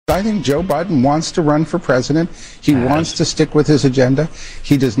I think Joe Biden wants to run for president. He wants to stick with his agenda.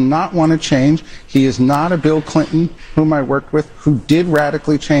 He does not want to change. He is not a Bill Clinton, whom I worked with, who did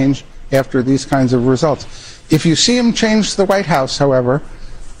radically change after these kinds of results. If you see him change the White House, however,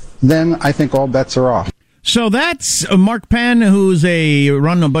 then I think all bets are off. So that's Mark Penn, who's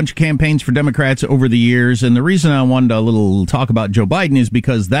run a bunch of campaigns for Democrats over the years. And the reason I wanted a talk about Joe Biden is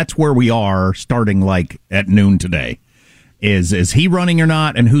because that's where we are starting at noon today. Is he running or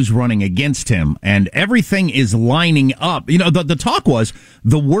not, and who's running against him? And everything is lining up. The talk was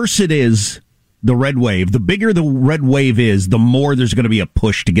the worse it is, the red wave, the bigger the red wave is, the more there's going to be a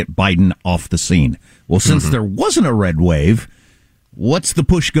push to get Biden off the scene. Well, since there wasn't a red wave, what's the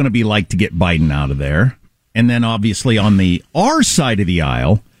push going to be like to get Biden out of there? And then obviously on the R side of the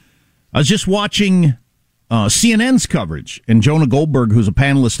aisle, I was just watching CNN's coverage, and Jonah Goldberg, who's a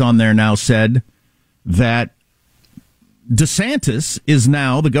panelist on there now, said that DeSantis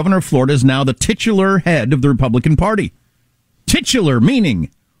the governor of Florida, is now the titular head of the Republican Party. Titular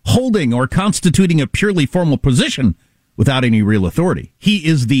meaning holding or constituting a purely formal position without any real authority. He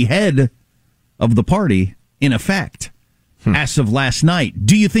is the head of the party in effect as of last night.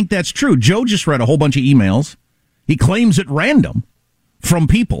 Do you think that's true? Joe just read a whole bunch of emails. He claims at random from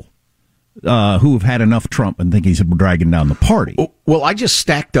people who have had enough Trump and think he's dragging down the party. Well, I just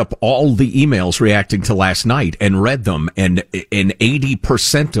stacked up all the emails reacting to last night and read them, and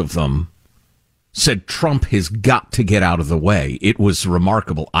 80% of them said Trump has got to get out of the way. It was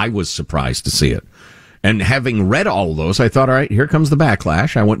remarkable. I was surprised to see it. And having read all of those, I thought, all right, here comes the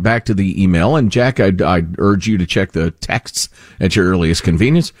backlash. I went back to the email, and Jack, I'd urge you to check the texts at your earliest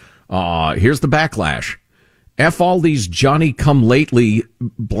convenience. Here's the backlash. F all these Johnny-come-lately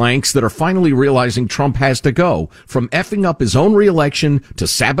blanks that are finally realizing Trump has to go. From effing up his own reelection to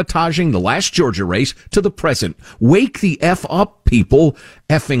sabotaging the last Georgia race to the present. Wake the F up, people.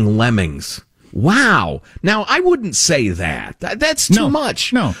 Effing lemmings. Wow. Now, I wouldn't say that. That's too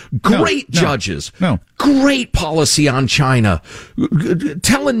much. No. Great judges. No. Great policy on China.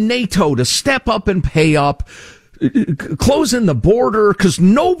 Telling NATO to step up and pay up. Closing the border, because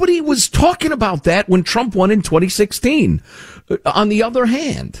nobody was talking about that when Trump won in 2016. On the other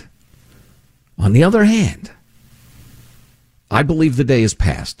hand, I believe the day is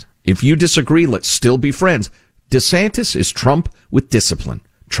past. If you disagree, let's still be friends. DeSantis is Trump with discipline,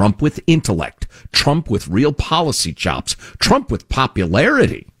 Trump with intellect, Trump with real policy chops, Trump with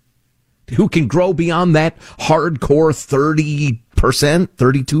popularity, who can grow beyond that hardcore 30%,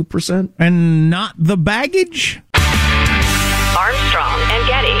 32%. And not the baggage? Armstrong and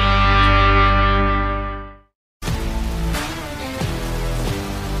Getty.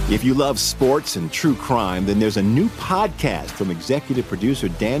 If you love sports and true crime, then there's a new podcast from executive producer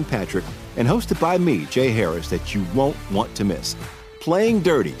Dan Patrick and hosted by me, Jay Harris, that you won't want to miss. Playing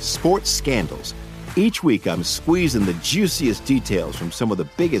Dirty: Sports Scandals. Each week, I'm squeezing the juiciest details from some of the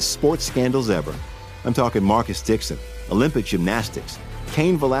biggest sports scandals ever. I'm talking Marcus Dixon, Olympic gymnastics,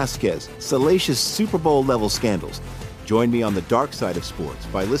 Cain Velasquez, salacious Super Bowl-level scandals. Join me on the dark side of sports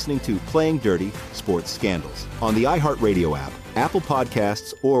by listening to Playing Dirty: Sports Scandals on the iHeartRadio app, Apple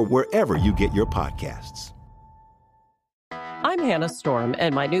Podcasts, or wherever you get your podcasts. I'm Hannah Storm,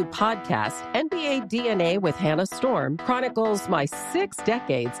 and my new podcast, NBA DNA with Hannah Storm, chronicles my 6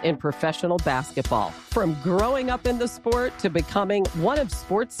 decades in professional basketball. From growing up in the sport to becoming one of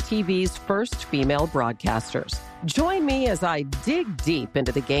sports TV's first female broadcasters. Join me as I dig deep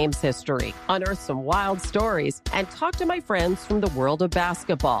into the game's history, unearth some wild stories, and talk to my friends from the world of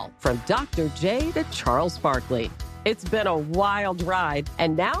basketball, from Dr. J to Charles Barkley. It's been a wild ride,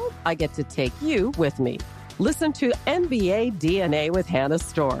 and now I get to take you with me. Listen to NBA DNA with Hannah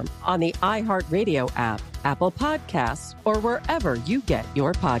Storm on the iHeartRadio app, Apple Podcasts, or wherever you get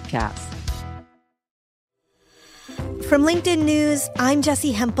your podcasts. From LinkedIn News, I'm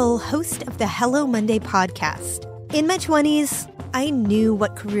Jessie Hempel, host of the Hello Monday podcast. In my 20s, I knew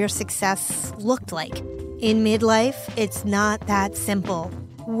what career success looked like. In midlife, it's not that simple.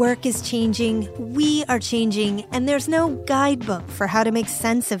 Work is changing, we are changing, and there's no guidebook for how to make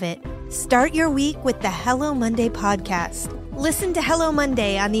sense of it. Start your week with the Hello Monday podcast. Listen to Hello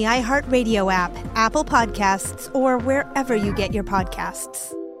Monday on the iHeartRadio app, Apple Podcasts, or wherever you get your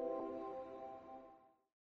podcasts.